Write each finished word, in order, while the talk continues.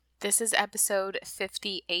This is episode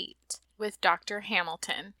 58 with Dr.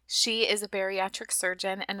 Hamilton. She is a bariatric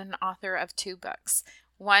surgeon and an author of 2 books.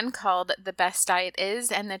 One called The Best Diet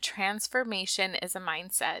Is and The Transformation is a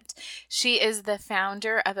Mindset. She is the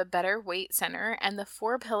founder of A Better Weight Center and the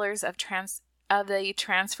 4 pillars of the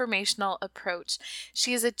transformational approach.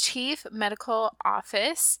 She is a chief medical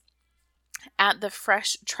office at the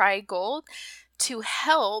Fresh Try Gold to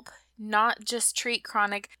help not just treat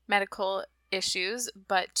chronic medical issues,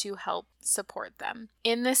 but to help support them.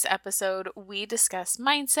 In this episode, we discuss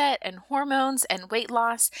mindset and hormones and weight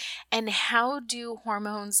loss, and how do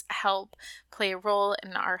hormones help play a role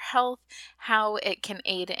in our health, how it can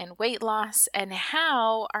aid in weight loss, and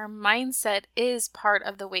how our mindset is part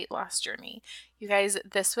of the weight loss journey. You guys,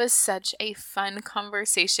 this was such a fun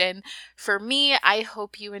conversation. For me, I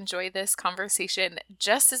hope you enjoy this conversation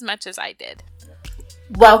just as much as I did.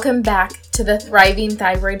 Welcome back to the Thriving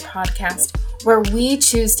Thyroid Podcast, where we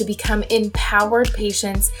choose to become empowered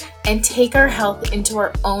patients and take our health into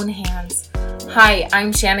our own hands. Hi,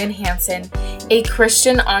 I'm Shannon Hansen, a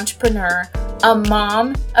Christian entrepreneur, a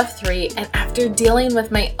mom of 3, and after dealing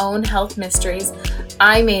with my own health mysteries,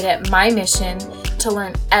 I made it my mission to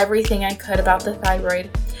learn everything I could about the thyroid.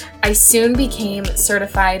 I soon became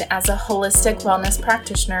certified as a holistic wellness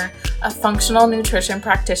practitioner, a functional nutrition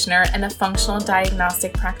practitioner, and a functional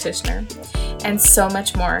diagnostic practitioner, and so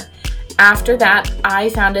much more. After that, I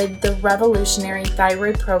founded the revolutionary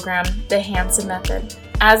thyroid program, the Hansen Method.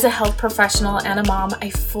 As a health professional and a mom,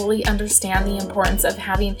 I fully understand the importance of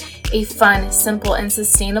having a fun, simple, and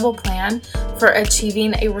sustainable plan for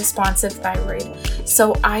achieving a responsive thyroid.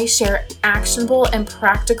 So I share actionable and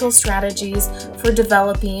practical strategies for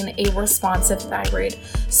developing a responsive thyroid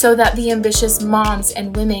so that the ambitious moms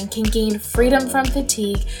and women can gain freedom from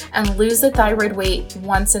fatigue and lose the thyroid weight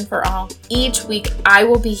once and for all. Each week, I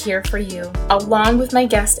will be here for you. Along with my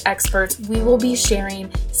guest experts, we will be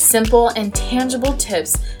sharing simple and tangible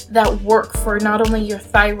tips that work for not only your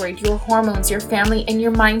thyroid, your hormones, your family, and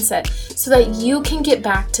your mindset so that you can get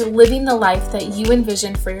back to living the life that you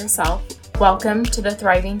envisioned for yourself. Welcome to the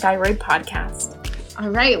Thriving Thyroid Podcast. All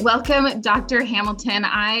right. Welcome, Dr. Hamilton.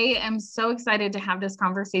 I am so excited to have this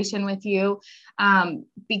conversation with you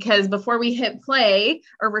because before we hit play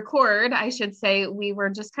or record, I should say, we were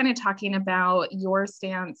just kind of talking about your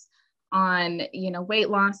stance on, weight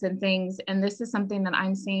loss and things. And this is something that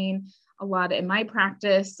I'm seeing a lot in my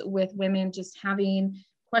practice with women just having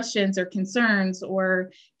questions or concerns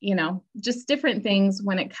or, just different things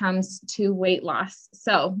when it comes to weight loss.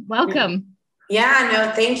 So welcome. Yeah,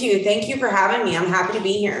 no, thank you. Thank you for having me. I'm happy to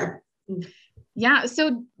be here. Yeah.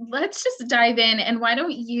 So let's just dive in. And why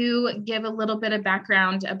don't you give a little bit of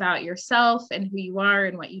background about yourself and who you are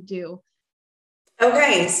and what you do?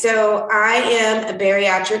 Okay. So I am a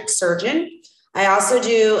bariatric surgeon. I also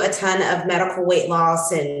do a ton of medical weight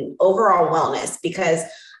loss and overall wellness because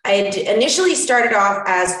I had initially started off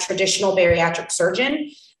as a traditional bariatric surgeon.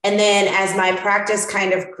 And then as my practice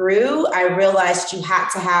kind of grew, I realized you had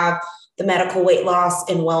to have the medical weight loss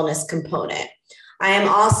and wellness component. I am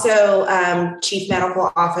also chief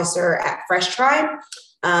medical officer at Fresh Try,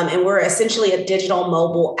 and we're essentially a digital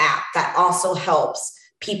mobile app that also helps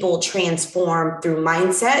people transform through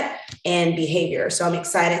mindset and behavior. So I'm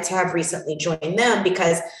excited to have recently joined them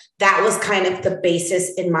because that was kind of the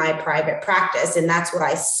basis in my private practice. And that's what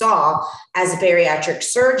I saw as a bariatric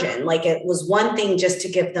surgeon. Like, it was one thing just to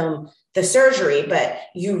give them the surgery, but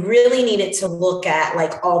you really needed to look at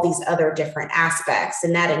like all these other different aspects.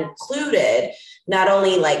 And that included not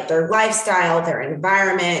only like their lifestyle, their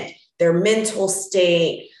environment, their mental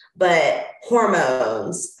state, but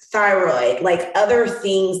hormones, thyroid, like other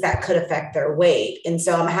things that could affect their weight. And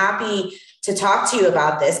so I'm happy to talk to you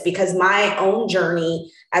about this because my own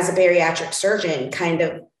journey as a bariatric surgeon kind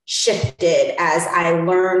of shifted as I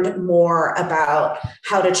learned more about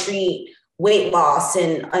how to treat weight loss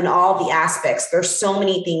and all the aspects. There's so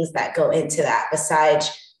many things that go into that besides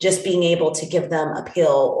just being able to give them a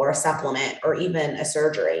pill or a supplement or even a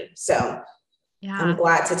surgery. So yeah, I'm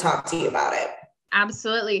glad to talk to you about it.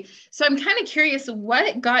 Absolutely. So I'm kind of curious,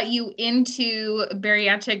 what got you into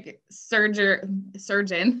bariatric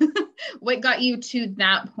surgeon? What got you to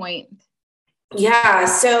that point? Yeah.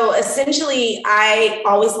 So essentially, I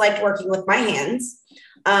always liked working with my hands.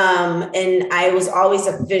 And I was always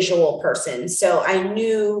a visual person. So I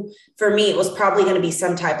knew for me, it was probably going to be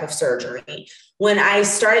some type of surgery. When I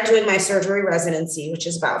started doing my surgery residency, which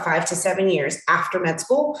is about 5 to 7 years after med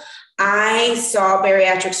school, I saw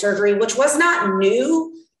bariatric surgery, which was not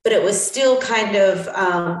new but it was still kind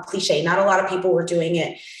of cliche. Not a lot of people were doing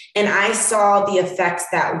it. And I saw the effects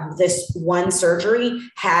that this one surgery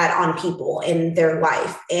had on people in their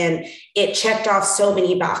life. And it checked off so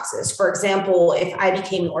many boxes. For example, if I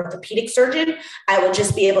became an orthopedic surgeon, I would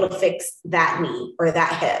just be able to fix that knee or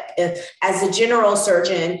that hip. If, as a general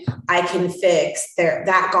surgeon, I can fix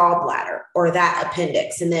that gallbladder or that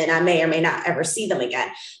appendix, and then I may or may not ever see them again.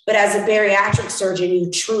 But as a bariatric surgeon,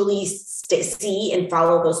 you truly see and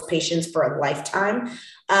follow those patients for a lifetime.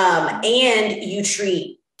 And you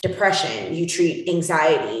treat depression, you treat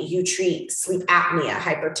anxiety, you treat sleep apnea,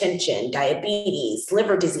 hypertension, diabetes,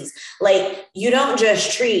 liver disease. Like, you don't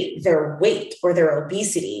just treat their weight or their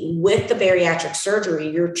obesity. With the bariatric surgery,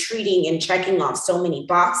 you're treating and checking off so many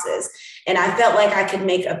boxes. And I felt like I could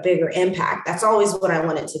make a bigger impact. That's always what I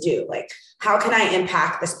wanted to do. Like, how can I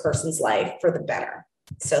impact this person's life for the better?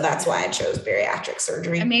 So that's why I chose bariatric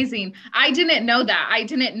surgery. Amazing. I didn't know that. I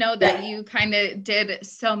didn't know that you kind of did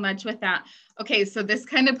so much with that. Okay, so this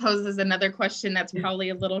kind of poses another question that's probably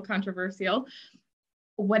a little controversial.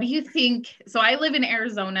 What do you think? So I live in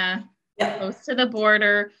Arizona, close to the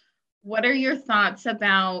border. What are your thoughts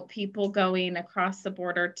about people going across the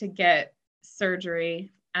border to get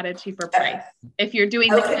surgery at a cheaper price? If you're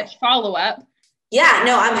doing the follow-up. Yeah,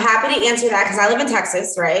 no, I'm happy to answer that because I live in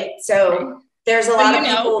Texas, right? So there's a lot of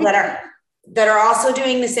people that are also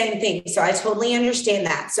doing the same thing. So I totally understand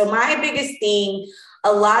that. So my biggest thing,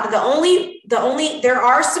 there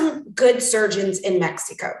are some good surgeons in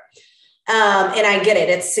Mexico. And I get it.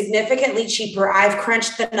 It's significantly cheaper. I've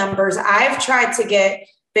crunched the numbers. I've tried to get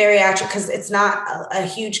bariatric because it's not a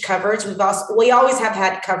huge coverage. We always have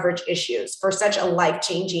had coverage issues for such a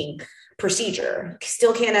life-changing procedure.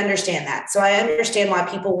 Still can't understand that. So I understand why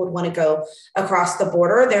people would want to go across the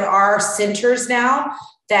border. There are centers now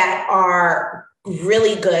that are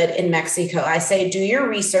really good in Mexico. I say, do your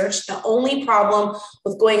research. The only problem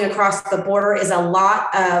with going across the border is a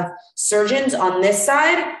lot of surgeons on this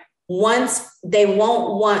side, once they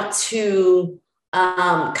won't want to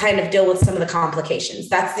kind of deal with some of the complications.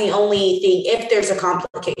 That's the only thing, if there's a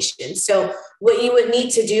complication. So what you would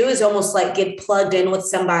need to do is almost like get plugged in with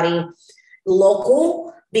somebody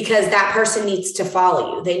local, because that person needs to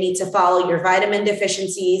follow you. They need to follow your vitamin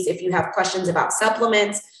deficiencies. If you have questions about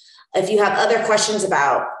supplements, if you have other questions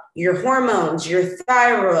about your hormones, your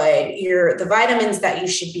thyroid, the vitamins that you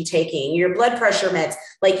should be taking, your blood pressure meds,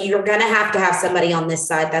 like, you're going to have somebody on this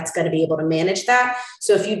side that's going to be able to manage that.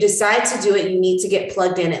 So if you decide to do it, you need to get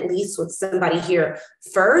plugged in at least with somebody here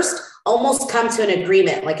first, almost come to an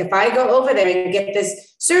agreement. Like, if I go over there and get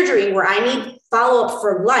this surgery where I need follow-up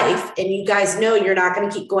for life, and you guys know you're not going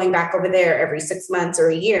to keep going back over there every 6 months or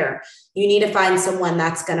a year, you need to find someone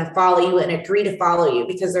that's going to follow you and agree to follow you,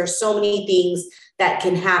 because there's so many things that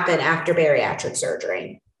can happen after bariatric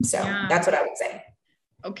surgery. So that's what I would say.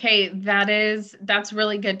 Okay. That's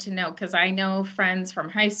really good to know, because I know friends from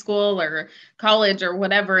high school or college or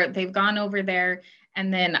whatever, they've gone over there,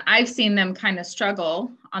 and then I've seen them kind of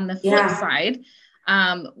struggle on the flip side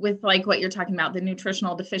with, like, what you're talking about, the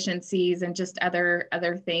nutritional deficiencies and just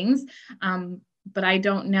other things. But I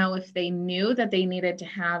don't know if they knew that they needed to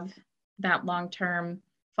have that long-term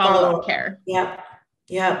follow-up care.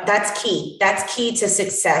 Yeah, that's key. That's key to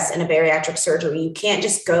success in a bariatric surgery. You can't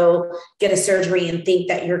just go get a surgery and think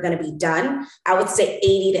that you're going to be done. I would say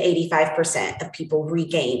 80 to 85% of people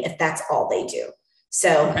regain if that's all they do.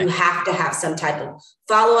 So you have to have some type of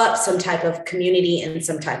follow-up, some type of community, and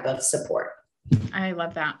some type of support. I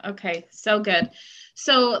love that. Okay, so good.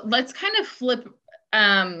 So let's kind of flip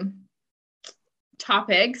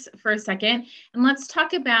topics for a second, and let's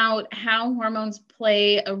talk about how hormones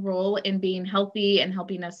play a role in being healthy and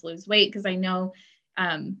helping us lose weight, because I know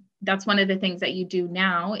that's one of the things that you do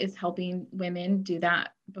now, is helping women do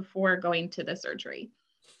that before going to the surgery.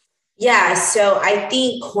 Yeah, so I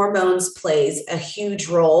think hormones plays a huge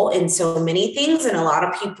role in so many things, and a lot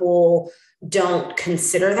of people don't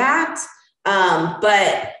consider that.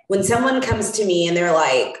 But when someone comes to me and they're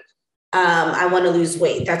like, I want to lose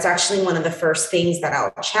weight, that's actually one of the first things that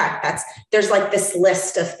I'll check. There's like this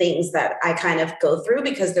list of things that I kind of go through,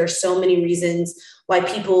 because there's so many reasons why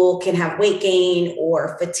people can have weight gain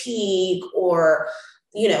or fatigue or,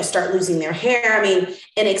 start losing their hair. I mean,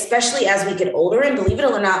 and especially as we get older, and believe it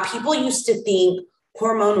or not, people used to think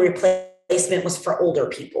hormone replacement was for older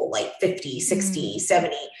people, like 50, 60,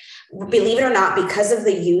 70. Believe it or not, because of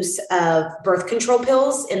the use of birth control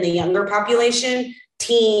pills in the younger population,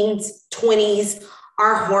 teens, 20s,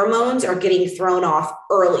 our hormones are getting thrown off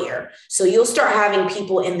earlier. So you'll start having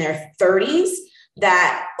people in their 30s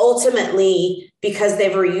that ultimately, because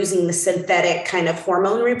they were using the synthetic kind of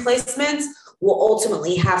hormone replacements, will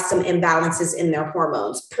ultimately have some imbalances in their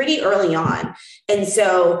hormones pretty early on. And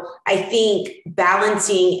so I think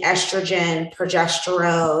balancing estrogen,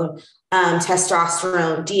 progesterone,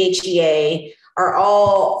 testosterone, DHEA are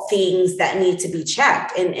all things that need to be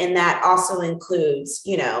checked. And that also includes,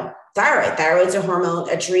 thyroid. Thyroid's a hormone,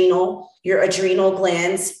 your adrenal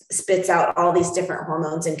glands spits out all these different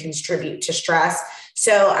hormones and contribute to stress.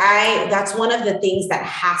 So that's one of the things that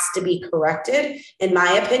has to be corrected, in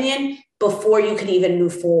my opinion, before you can even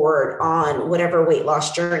move forward on whatever weight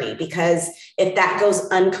loss journey. Because if that goes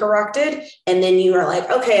uncorrected and then you are like,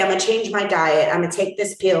 okay, I'm going to change my diet, I'm going to take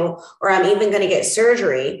this pill, or I'm even going to get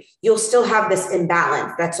surgery, you'll still have this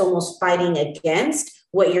imbalance that's almost fighting against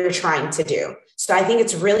what you're trying to do. So I think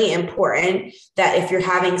it's really important that if you're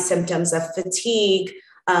having symptoms of fatigue,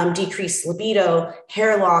 decreased libido,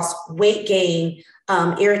 hair loss, weight gain,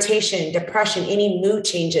 irritation, depression, any mood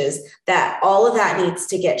changes, that all of that needs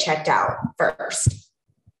to get checked out first.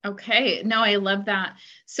 Okay. No, I love that.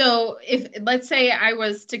 So if, let's say I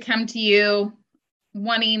was to come to you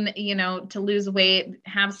wanting, to lose weight,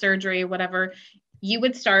 have surgery, whatever, you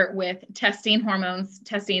would start with testing hormones,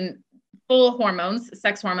 testing full hormones,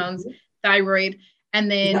 sex hormones, thyroid, and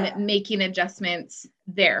then making adjustments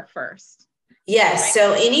there first. Yes.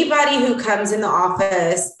 So anybody who comes in the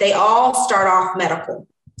office, they all start off medical,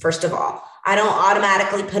 first of all. I don't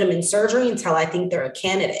automatically put them in surgery until I think they're a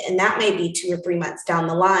candidate. And that may be 2 or 3 months down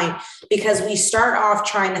the line, because we start off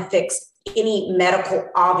trying to fix any medical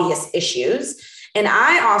obvious issues. And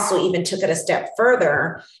I also even took it a step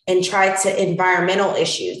further and tried to environmental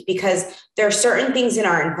issues, because there are certain things in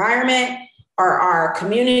our environment or our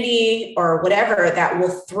community or whatever that will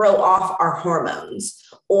throw off our hormones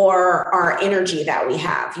or our energy that we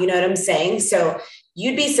have. You know what I'm saying? So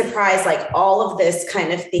you'd be surprised, like all of this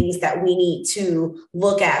kind of things that we need to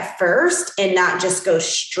look at first and not just go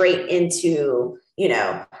straight into,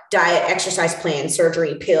 diet, exercise plan,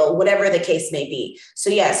 surgery, pill, whatever the case may be.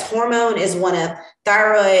 So yes, hormone is one of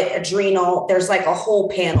thyroid, adrenal. There's like a whole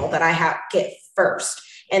panel that I have to get first.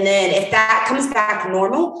 And then if that comes back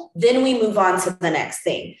normal, then we move on to the next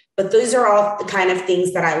thing. But those are all the kind of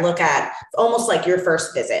things that I look at, almost like your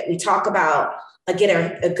first visit. We talk about,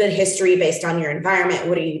 get a good history based on your environment.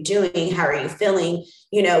 What are you doing? How are you feeling?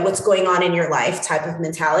 What's going on in your life type of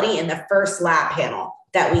mentality. And the first lab panel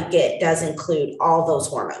that we get does include all those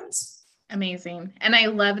hormones. Amazing. And I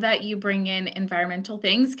love that you bring in environmental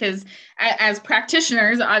things, because as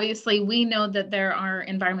practitioners, obviously we know that there are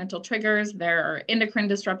environmental triggers, there are endocrine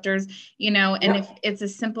disruptors, and if it's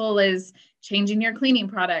as simple as changing your cleaning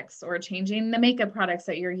products or changing the makeup products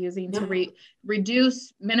that you're using to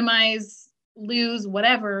reduce, minimize, lose,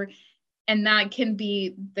 whatever, and that can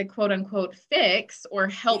be the quote unquote fix or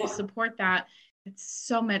help support that, it's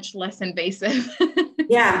so much less invasive.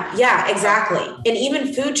 Yeah, exactly. And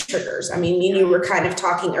even food triggers. I mean, me and you were kind of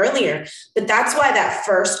talking earlier, but that's why that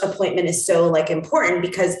first appointment is so important,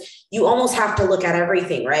 because you almost have to look at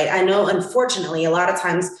everything, right? I know, unfortunately, a lot of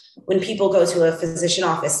times when people go to a physician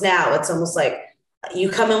office now, it's almost like you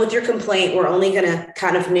come in with your complaint. We're only going to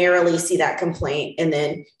kind of narrowly see that complaint. And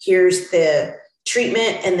then here's the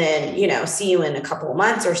treatment, and then, see you in a couple of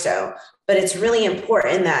months or so. But it's really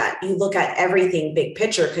important that you look at everything big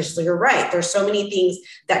picture, because you're right. There's so many things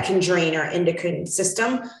that can drain our endocrine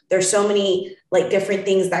system. There's so many different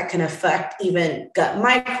things that can affect even gut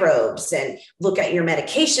microbes, and look at your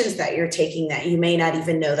medications that you're taking that you may not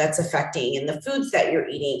even know that's affecting, and the foods that you're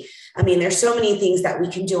eating. I mean, there's so many things that we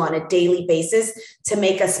can do on a daily basis to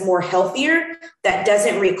make us more healthier that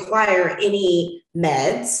doesn't require any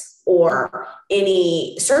meds or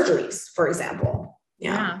any surgeries, for example.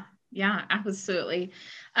 Yeah, absolutely.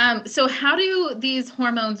 So how do these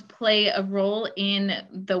hormones play a role in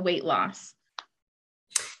the weight loss?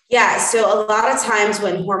 Yeah. So a lot of times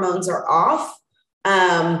when hormones are off,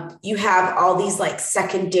 you have all these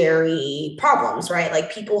secondary problems, right?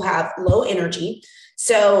 Like people have low energy.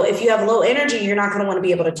 So if you have low energy, you're not going to want to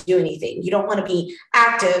be able to do anything. You don't want to be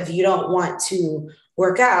active. You don't want to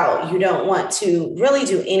work out. You don't want to really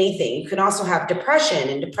do anything. You can also have depression,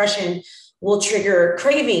 and depression will trigger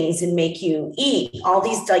cravings and make you eat. All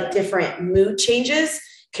these different mood changes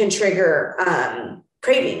can trigger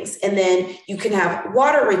cravings. And then you can have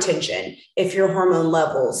water retention if your hormone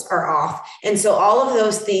levels are off. And so all of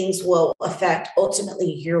those things will affect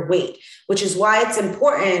ultimately your weight, which is why it's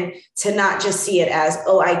important to not just see it as,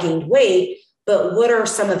 oh, I gained weight, but what are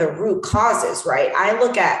some of the root causes, right? I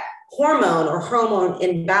look at hormone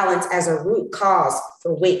imbalance as a root cause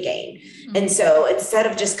for weight gain. Mm-hmm. And so instead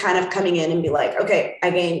of just kind of coming in and be like, okay, I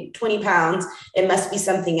gained 20 pounds, it must be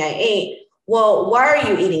something I ate. well, why are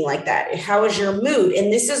you eating like that? How is your mood?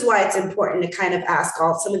 And this is why it's important to kind of ask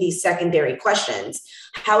all some of these secondary questions.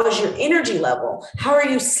 How is your energy level? How are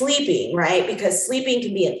you sleeping, right? Because sleeping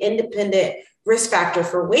can be an independent risk factor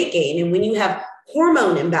for weight gain. And when you have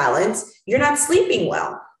hormone imbalance, you're not sleeping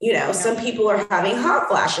well. Some people are having hot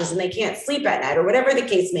flashes and they can't sleep at night or whatever the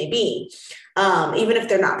case may be, even if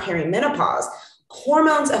they're not perimenopause.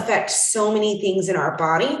 Hormones affect so many things in our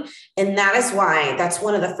body. And that is why that's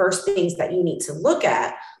one of the first things that you need to look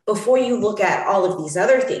at before you look at all of these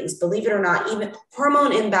other things. Believe it or not, even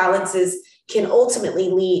hormone imbalances can ultimately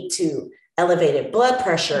lead to elevated blood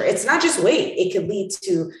pressure. It's not just weight. It could lead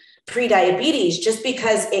to pre-diabetes just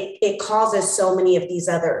because it causes so many of these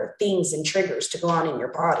other things and triggers to go on in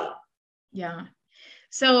your body. Yeah.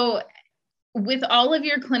 So with all of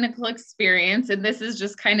your clinical experience, and this is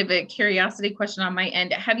just kind of a curiosity question on my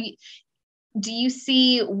end, do you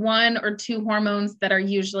see one or two hormones that are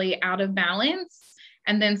usually out of balance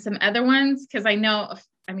and then some other ones? Because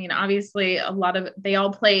obviously they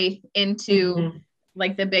all play into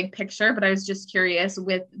like the big picture, but I was just curious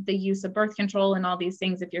with the use of birth control and all these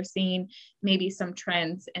things, if you're seeing maybe some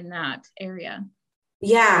trends in that area.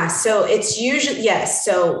 Yeah. So it's usually, yes.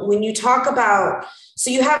 So when you talk about, so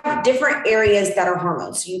you have different areas that are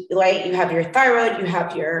hormones. You have your thyroid, you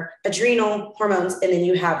have your adrenal hormones, and then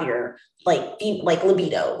you have your like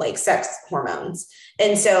libido, like sex hormones.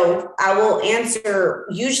 And so I will answer,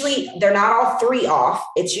 usually they're not all three off.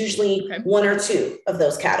 It's usually one or two of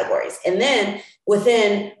those categories. And then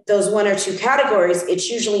within those one or two categories,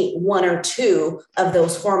 it's usually one or two of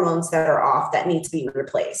those hormones that are off that need to be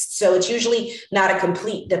replaced. So it's usually not a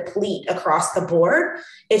complete deplete across the board.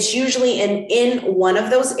 It's usually in one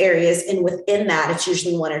of those areas. And within that, it's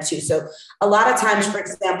usually one or two. So a lot of times, for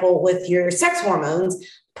example, with your sex hormones,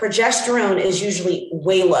 progesterone is usually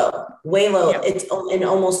way low. Yeah. It's in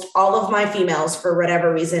almost all of my females, for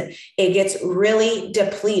whatever reason, it gets really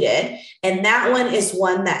depleted. And that one is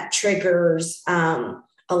one that triggers a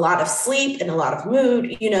lot of sleep and a lot of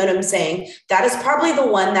mood. You know what I'm saying? That is probably the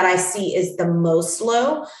one that I see is the most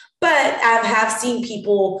low, but I have seen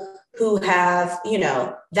people who have,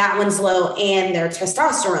 that one's low and their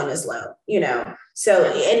testosterone is low, So,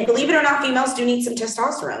 and believe it or not, females do need some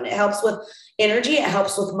testosterone. It helps with energy. It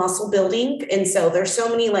helps with muscle building. And so there's so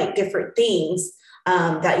many like different things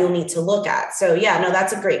that you'll need to look at. So yeah, no,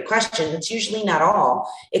 that's a great question. It's usually not all.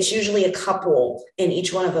 It's usually a couple in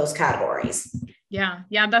each one of those categories. Yeah.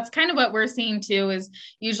 That's kind of what we're seeing too, is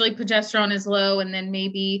usually progesterone is low, and then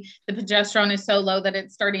maybe the progesterone is so low that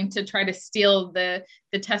it's starting to try to steal the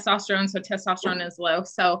testosterone. So testosterone is low.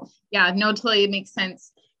 So yeah, no, totally makes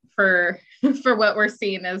sense for what we're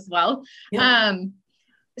seeing as well. Yeah.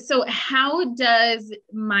 So how does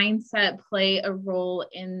mindset play a role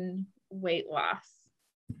in weight loss?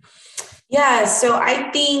 Yeah, so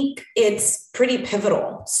I think it's pretty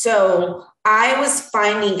pivotal. So I was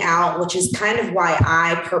finding out, which is kind of why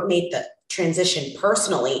I made the transition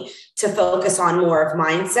personally to focus on more of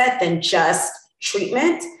mindset than just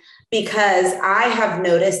treatment, because I have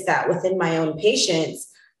noticed that within my own patients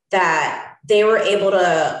that they were able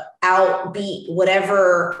to outbeat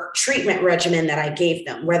whatever treatment regimen that I gave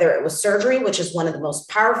them, whether it was surgery, which is one of the most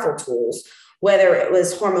powerful tools, whether it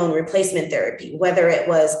was hormone replacement therapy, whether it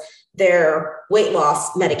was their weight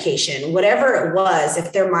loss medication, whatever it was.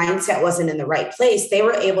 If their mindset wasn't in the right place, they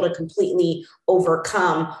were able to completely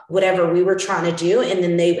overcome whatever we were trying to do. And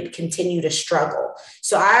then they would continue to struggle.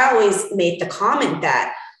 So I always made the comment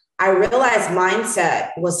that I realized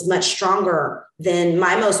mindset was much stronger than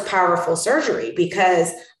my most powerful surgery,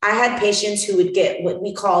 because I had patients who would get what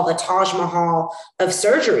we call the Taj Mahal of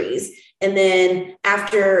surgeries. And then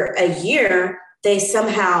after a year, they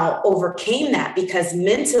somehow overcame that because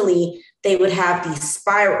mentally they would have these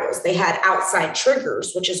spirals. They had outside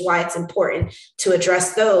triggers, which is why it's important to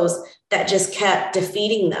address those that just kept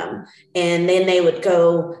defeating them. And then they would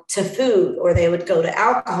go to food or they would go to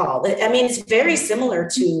alcohol. I mean, it's very similar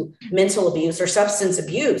to mental abuse or substance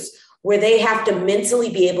abuse, where they have to mentally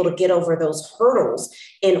be able to get over those hurdles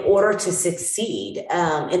in order to succeed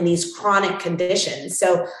in these chronic conditions.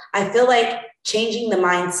 So I feel like changing the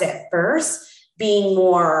mindset first, being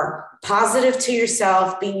more positive to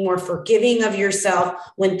yourself, being more forgiving of yourself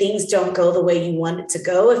when things don't go the way you want it to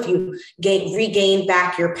go. If you regain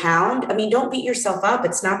back your pound, I mean, don't beat yourself up.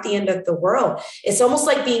 It's not the end of the world. It's almost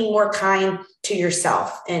like being more kind to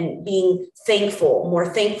yourself and being more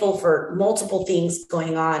thankful for multiple things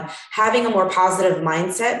going on. Having a more positive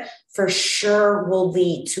mindset for sure will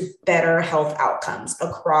lead to better health outcomes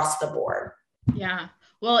across the board. Yeah.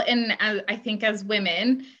 Well, and I think as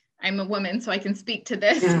women, I'm a woman, so I can speak to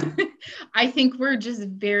this. Yeah. I think we're just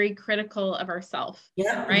very critical of ourselves,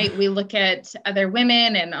 Yeah. right? We look at other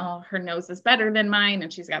women and, oh, her nose is better than mine,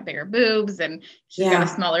 and she's got bigger boobs, and she's got a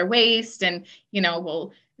smaller waist, and,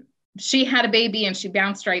 well, she had a baby and she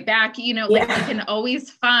bounced right back. Like we can always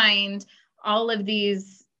find all of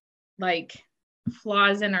these like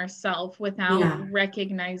flaws in ourselves without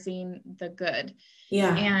recognizing the good.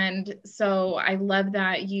 Yeah. And so I love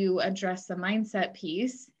that you address the mindset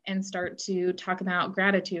piece and start to talk about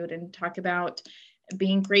gratitude and talk about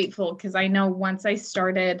being grateful. Because I know once I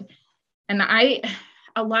started, and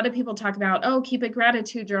a lot of people talk about, oh, keep a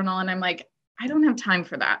gratitude journal. And I'm like, I don't have time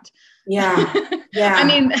for that. Yeah. Yeah. I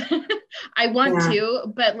mean, I want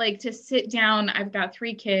to, but like to sit down, I've got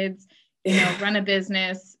 3 kids, run a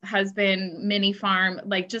business, husband, mini farm,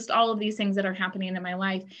 like just all of these things that are happening in my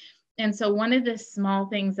life. And so one of the small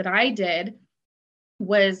things that I did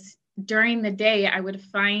was during the day, I would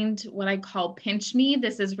find what I call pinch me.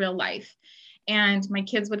 This is real life. And my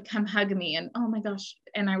kids would come hug me and, oh my gosh.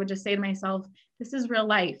 And I would just say to myself, this is real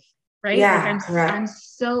life, right? Yeah, like I'm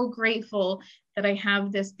so grateful that I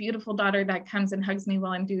have this beautiful daughter that comes and hugs me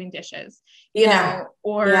while I'm doing dishes,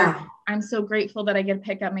 or I'm so grateful that I get to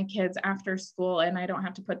pick up my kids after school and I don't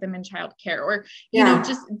have to put them in childcare, or,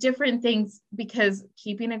 just different things, because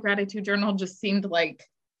keeping a gratitude journal just seemed like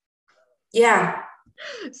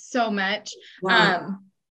so much. Wow.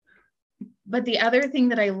 But the other thing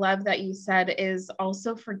that I love that you said is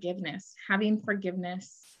also forgiveness, having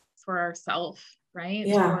forgiveness for ourselves, right?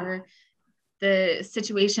 Yeah. For the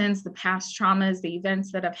situations, the past traumas, the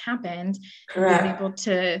events that have happened, Correct. being able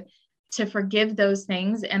to forgive those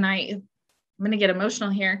things. And I'm going to get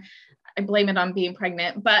emotional here. I blame it on being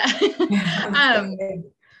pregnant, but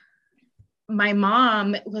my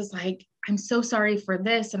mom was like, I'm so sorry for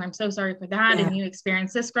this. And I'm so sorry for that. And you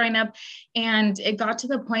experienced this growing up. And it got to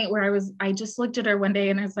the point where I just looked at her one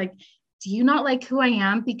day and I was like, do you not like who I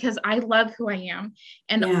am? Because I love who I am.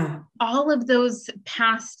 And all of those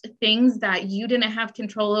past things that you didn't have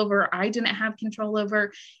control over, I didn't have control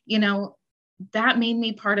over, that made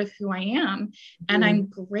me part of who I am. And I'm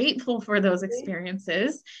grateful for those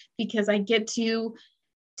experiences because I get to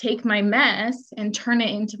take my mess and turn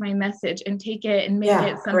it into my message and take it and make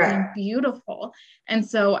it something beautiful. And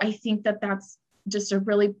so I think that that's just a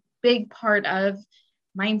really big part of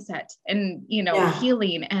mindset and,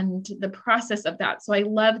 healing and the process of that. So I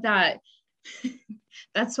love that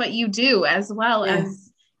that's what you do, as well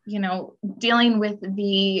as, dealing with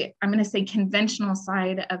the, I'm going to say, conventional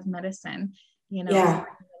side of medicine,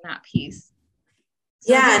 that piece.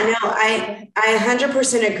 So I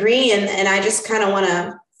 100% agree. And I just kind of want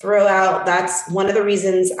to throw out, that's one of the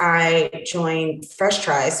reasons I joined Fresh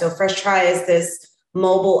Try. So Fresh Try is this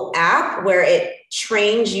mobile app where it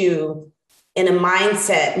trains you in a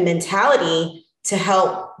mindset mentality to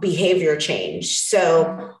help behavior change.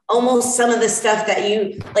 So almost some of the stuff that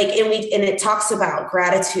you like, and it talks about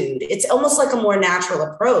gratitude. It's almost like a more natural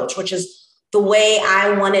approach, which is the way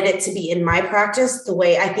I wanted it to be in my practice, the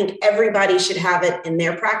way I think everybody should have it in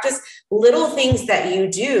their practice. Little things that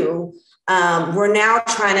you do. We're now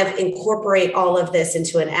trying to incorporate all of this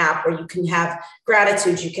into an app where you can have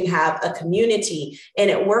gratitude, you can have a community, and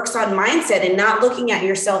it works on mindset and not looking at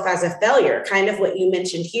yourself as a failure, kind of what you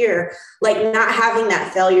mentioned here, like not having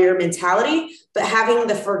that failure mentality, but having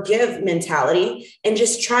the forgive mentality and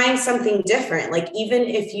just trying something different. Like even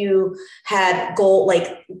if you had goal,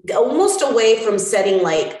 like almost away from setting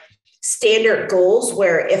like standard goals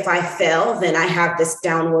where if I fail, then I have this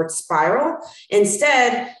downward spiral.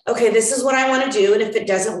 Instead, okay, this is what I want to do. And if it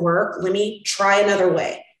doesn't work, let me try another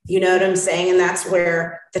way. You know what I'm saying? And that's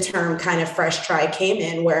where the term kind of Fresh Try came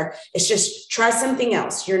in, where it's just try something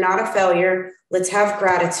else. You're not a failure. Let's have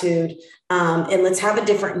gratitude. And let's have a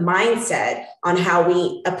different mindset on how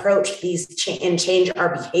we approach these and change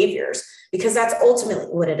our behaviors, because that's ultimately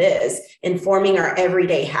what it is, informing our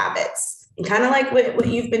everyday habits. And kind of like what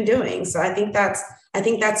you've been doing. So I think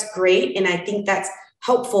that's great. And I think that's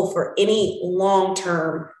helpful for any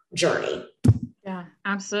long-term journey. Yeah,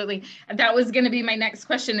 absolutely. That was going to be my next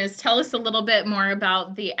question, is tell us a little bit more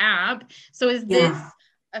about the app. So is this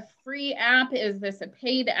a free app? Is this a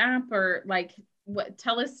paid app, or like what?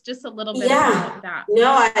 Tell us just a little bit about that.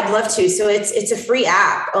 No, I'd love to. So it's a free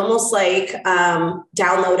app, almost like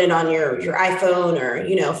download it on your iPhone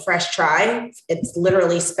or, Fresh Try. It's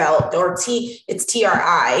literally spelled, it's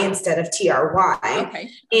TRI instead of TRY. Okay.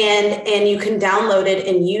 And you can download it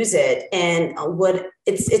and use it. And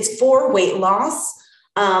it's for weight loss.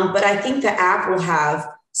 But I think the app will have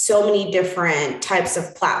so many different types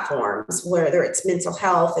of platforms, whether it's mental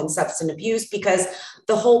health and substance abuse, because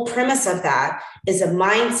the whole premise of that is a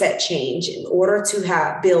mindset change in order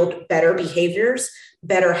to build better behaviors,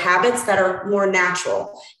 better habits that are more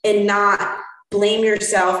natural, and not blame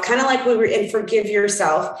yourself, kind of like we were in forgive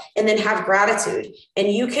yourself, and then have gratitude. And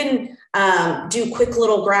you can do quick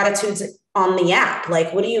little gratitudes on the app.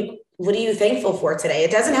 Like, what are you thankful for today?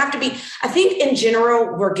 It doesn't have to be, I think in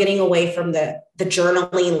general, we're getting away from the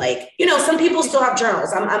journaling. Like, some people still have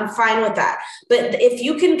journals. I'm fine with that. But if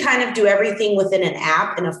you can kind of do everything within an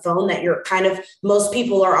app and a phone that most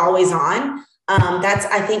people are always on, that's,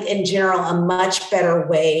 I think in general, a much better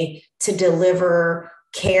way to deliver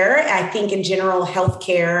care. I think in general,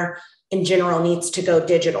 healthcare in general needs to go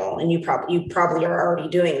digital, and you probably are already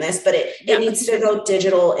doing this, but it needs to go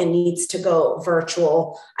digital and needs to go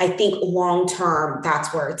virtual. I think long-term,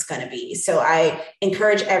 that's where it's going to be. So I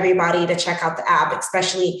encourage everybody to check out the app,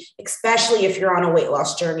 especially if you're on a weight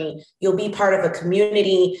loss journey. You'll be part of a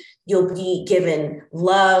community. You'll be given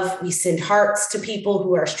love. We send hearts to people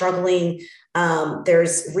who are struggling.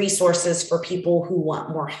 There's resources for people who want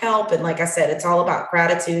more help. And like I said, it's all about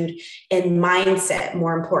gratitude and mindset,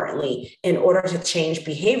 more importantly, in order to change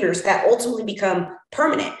behaviors that ultimately become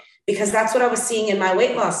permanent, because that's what I was seeing in my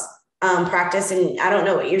weight loss practice. And I don't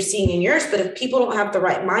know what you're seeing in yours, but if people don't have the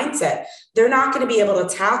right mindset, they're not going to be able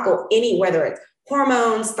to tackle whether it's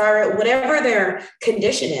hormones, thyroid, whatever their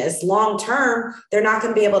condition is, long-term, they're not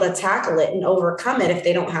going to be able to tackle it and overcome it if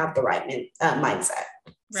they don't have the right mindset.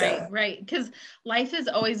 Right. Because life is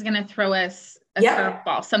always going to throw us a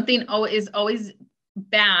curveball. Something is always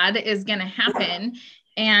bad is going to happen.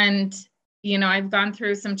 And, I've gone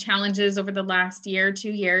through some challenges over the last 2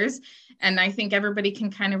 years, and I think everybody can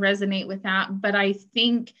kind of resonate with that. But I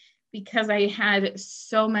think because I had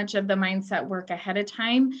so much of the mindset work ahead of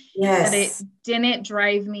time, that it didn't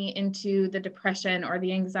drive me into the depression or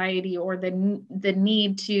the anxiety or the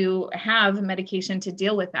need to have medication to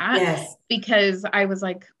deal with that, because I was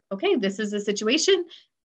like, okay, this is the situation.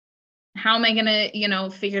 How am I going to,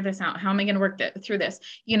 figure this out? How am I going to work through this?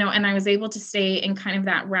 And I was able to stay in kind of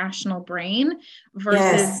that rational brain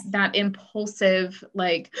versus that impulsive,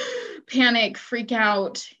 like panic, freak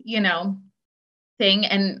out, thing.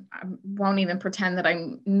 And I won't even pretend that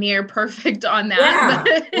I'm near perfect on that.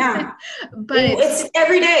 But it's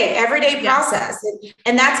everyday process.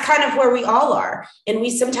 And that's kind of where we all are. And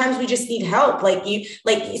sometimes we just need help. Like you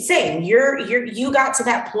saying, you got to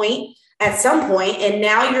that point at some point, and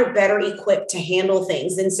now you're better equipped to handle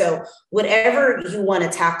things. And so whatever you want to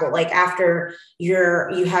tackle, like after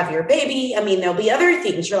you have your baby, I mean, there'll be other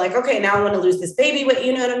things. You're like, okay, now I want to lose this baby. But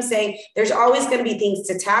you know what I'm saying? There's always going to be things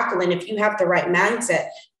to tackle. And if you have the right mindset,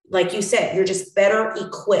 like you said, you're just better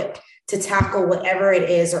equipped to tackle whatever it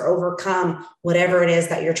is or overcome whatever it is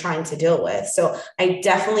that you're trying to deal with. So I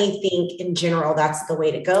definitely think in general, that's the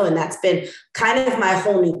way to go. And that's been kind of my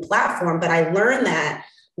whole new platform. But I learned that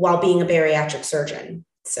while being a bariatric surgeon.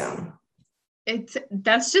 So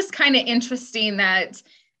that's just kind of interesting that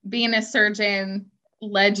being a surgeon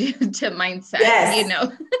led you to mindset,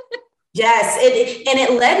 Yes.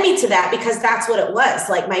 It led me to that because that's what it was.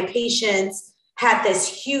 Like my patients had this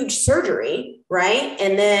huge surgery, right?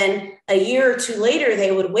 And then a year or two later,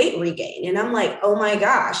 they would weight regain. And I'm like, oh my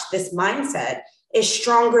gosh, this mindset is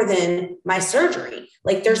stronger than my surgery.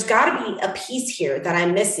 Like there's got to be a piece here that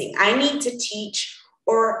I'm missing. I need to teach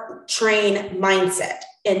or train mindset,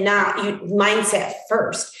 and not mindset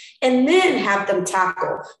first, and then have them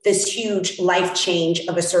tackle this huge life change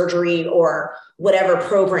of a surgery or whatever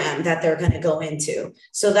program that they're going to go into.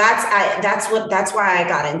 So that's why I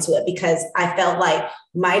got into it, because I felt like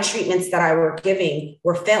my treatments that I were giving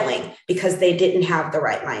were failing because they didn't have the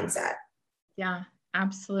right mindset. Yeah,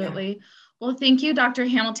 absolutely. Yeah. Well, thank you, Dr.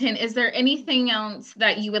 Hamilton. Is there anything else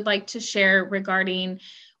that you would like to share regarding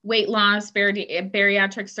weight loss,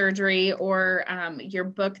 bariatric surgery, or your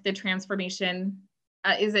book, The Transformation?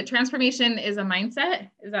 Is it Transformation is a Mindset?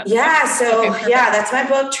 Is that? That's my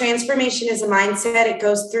book. Transformation is a Mindset. It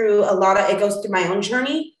goes through my own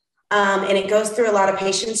journey, and it goes through a lot of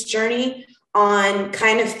patients' journey on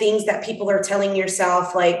kind of things that people are telling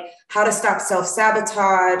yourself, like how to stop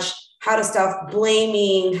self-sabotage, how to stop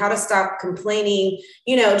blaming, how to stop complaining,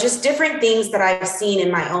 just different things that I've seen in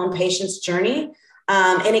my own patient's journey.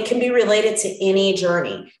 And it can be related to any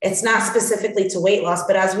journey. It's not specifically to weight loss,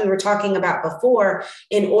 but as we were talking about before,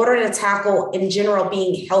 in order to tackle in general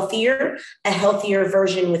being healthier, a healthier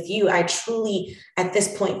version with you, I truly at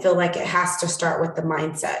this point feel like it has to start with the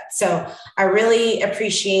mindset. So I really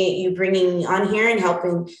appreciate you bringing me on here and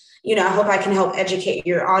helping, I hope I can help educate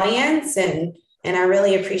your audience and And I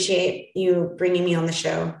really appreciate you bringing me on the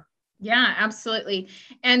show. Yeah, absolutely.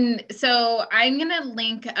 And so I'm going to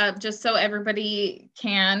link up just so everybody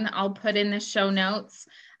can, I'll put in the show notes,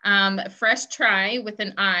 Fresh Try with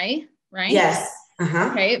an I, right? Yes.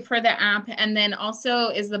 Okay, for the app. And then also,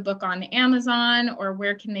 is the book on Amazon, or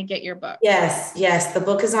where can they get your book? Yes. The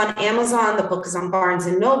book is on Amazon. The book is on Barnes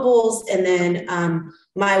and Nobles. And then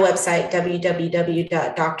my website,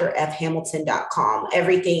 www.drfhamilton.com.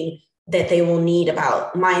 Everything that they will need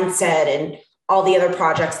about mindset and all the other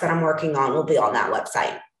projects that I'm working on will be on that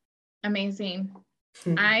website. Amazing.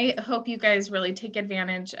 I hope you guys really take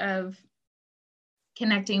advantage of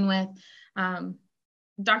connecting with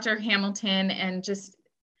Dr. Hamilton and just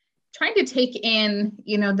trying to take in,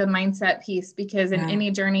 the mindset piece, because in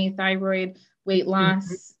any journey, thyroid, weight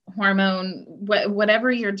loss, hormone,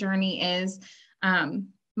 whatever your journey is,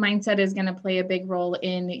 mindset is going to play a big role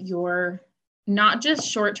in your, not just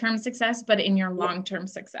short-term success, but in your long-term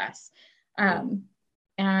success. And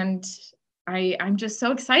I'm just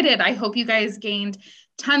so excited. I hope you guys gained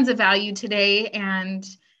tons of value today. And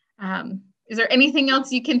is there anything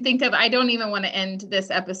else you can think of? I don't even want to end this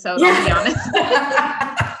episode, I'll be honest.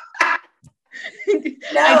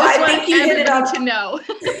 No, I think you hit it on to know.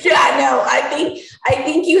 Yeah, no, I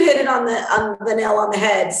think you hit it on the nail on the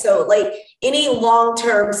head. So like any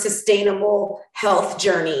long-term sustainable health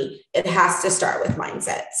journey, it has to start with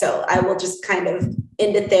mindset. So I will just kind of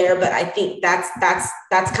end it there, but I think that's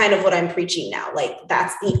kind of what I'm preaching now. Like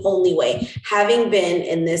that's the only way. Having been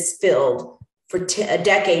in this field for a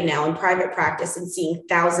decade now in private practice and seeing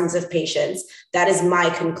thousands of patients, that is my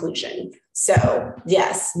conclusion. So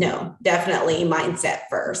yes, no, definitely mindset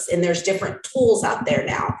first. And there's different tools out there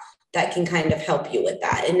now that can kind of help you with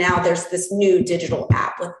that. And now there's this new digital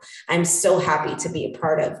app. I'm so happy to be a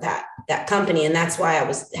part of that company. And that's why I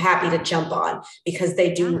was happy to jump on, because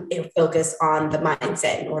they do focus on the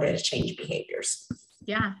mindset in order to change behaviors.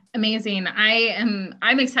 Yeah, amazing.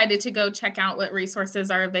 I'm excited to go check out what resources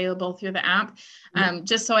are available through the app,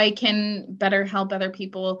 just so I can better help other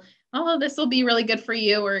people. Oh, this will be really good for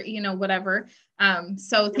you, or, whatever.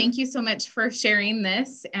 So thank you so much for sharing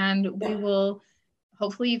this, and we will,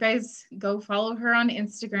 hopefully you guys go follow her on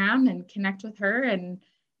Instagram and connect with her, and,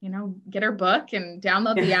 get her book and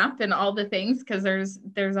download the app and all the things, because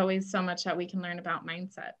there's always so much that we can learn about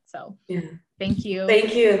mindset. So thank you.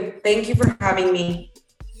 Thank you. Thank you for having me.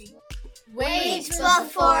 Wait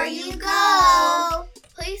before you go.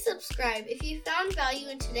 Please subscribe if you found value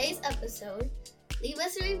in today's episode. Leave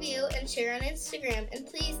us a review and share on Instagram, and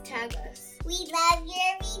please tag us. We love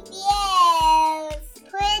your reviews.